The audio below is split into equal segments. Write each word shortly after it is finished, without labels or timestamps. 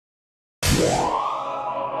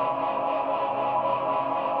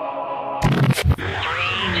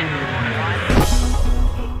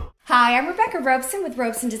Hi, I'm Rebecca Robeson with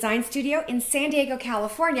Robeson Design Studio in San Diego,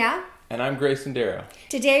 California. And I'm Greyson Darrow.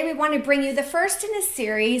 Today we want to bring you the first in a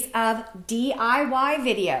series of DIY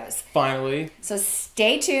videos. Finally. So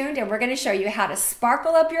stay tuned and we're going to show you how to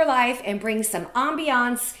sparkle up your life and bring some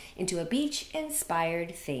ambiance into a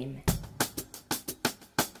beach-inspired theme.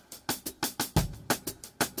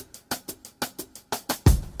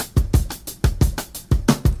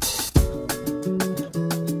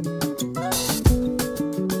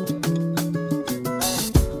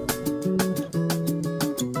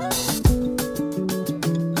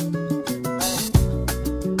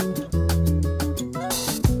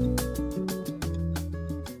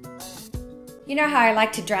 You know how I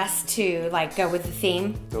like to dress to go with the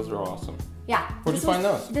theme? Those are awesome. Yeah. Where'd you find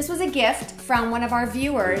those? This was a gift from one of our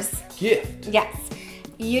viewers. Gift? Yes.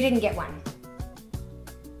 You didn't get one.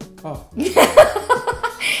 Oh.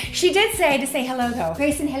 She did say to say hello though.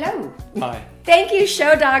 Greyson, hello. Hi. Thank you,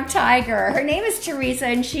 Showdogtiger. Her name is Teresa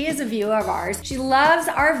and she is a viewer of ours. She loves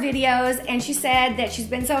our videos and she said that she's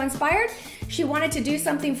been so inspired. She wanted to do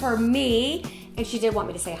something for me and she did want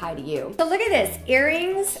me to say hi to you. So look at this,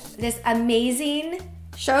 earrings, this amazing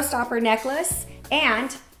showstopper necklace,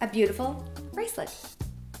 and a beautiful bracelet.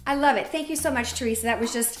 I love it. Thank you so much, Teresa. That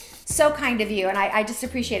was just so kind of you and I just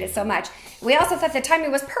appreciate it so much. We also thought the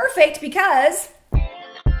timing was perfect because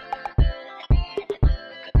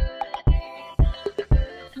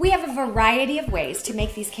we have a variety of ways to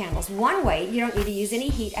make these candles. One way, you don't need to use any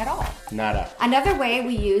heat at all. Nada. Another way,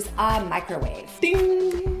 we use a microwave.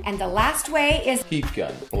 Ding! And the last way is Heat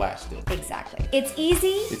gun. Blasted. exactly. It's easy.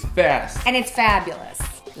 It's fast. And it's fabulous.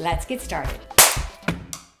 Let's get started.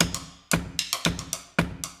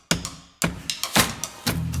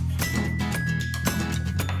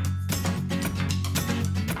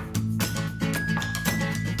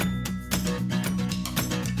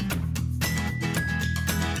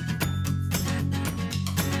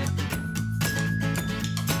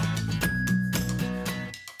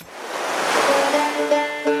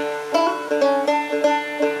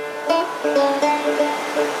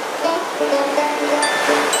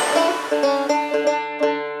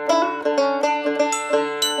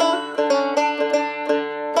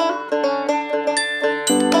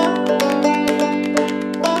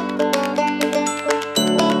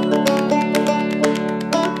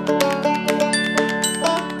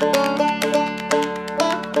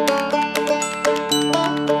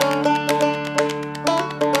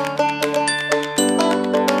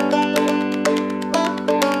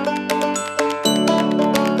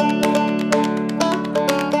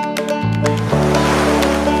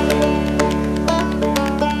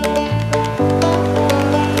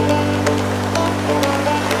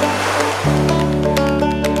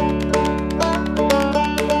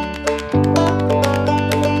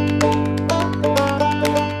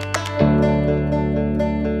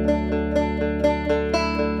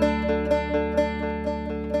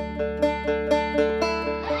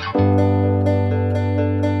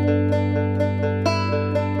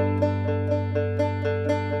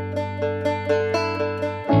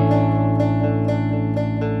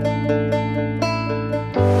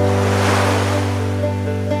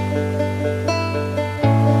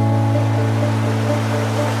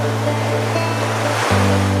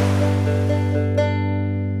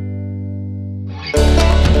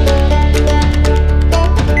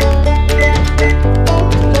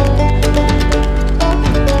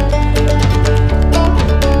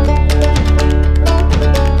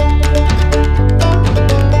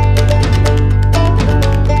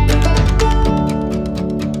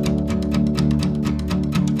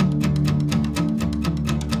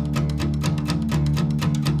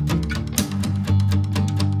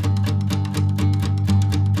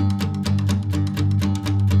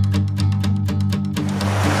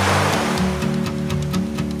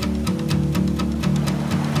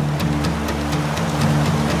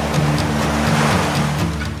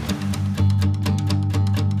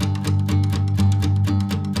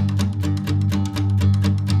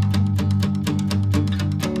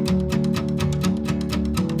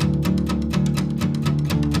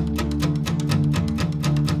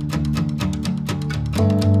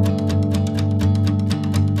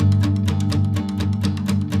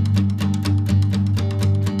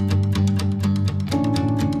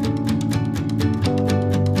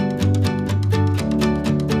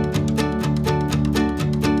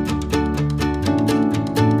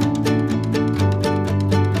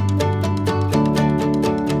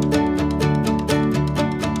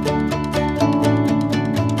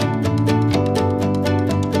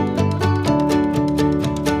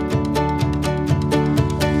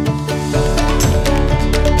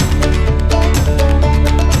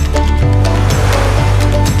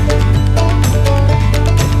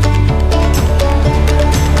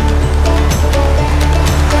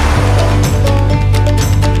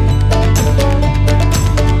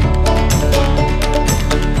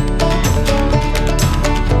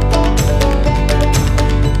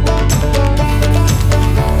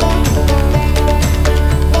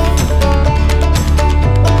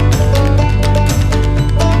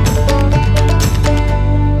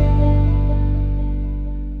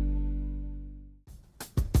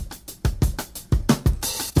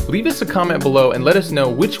 comment below and let us know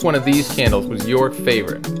which one of these candles was your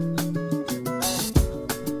favorite.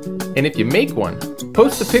 And if you make one,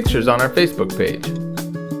 post the pictures on our Facebook page.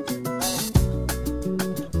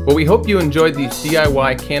 Well, we hope you enjoyed these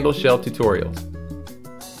DIY candle shell tutorials.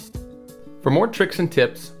 For more tricks and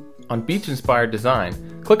tips on beach-inspired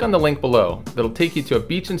design, click on the link below that'll take you to a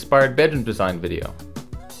beach-inspired bedroom design video.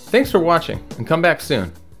 Thanks for watching, and come back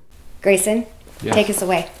soon. Grayson, Yes. take us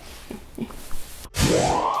away.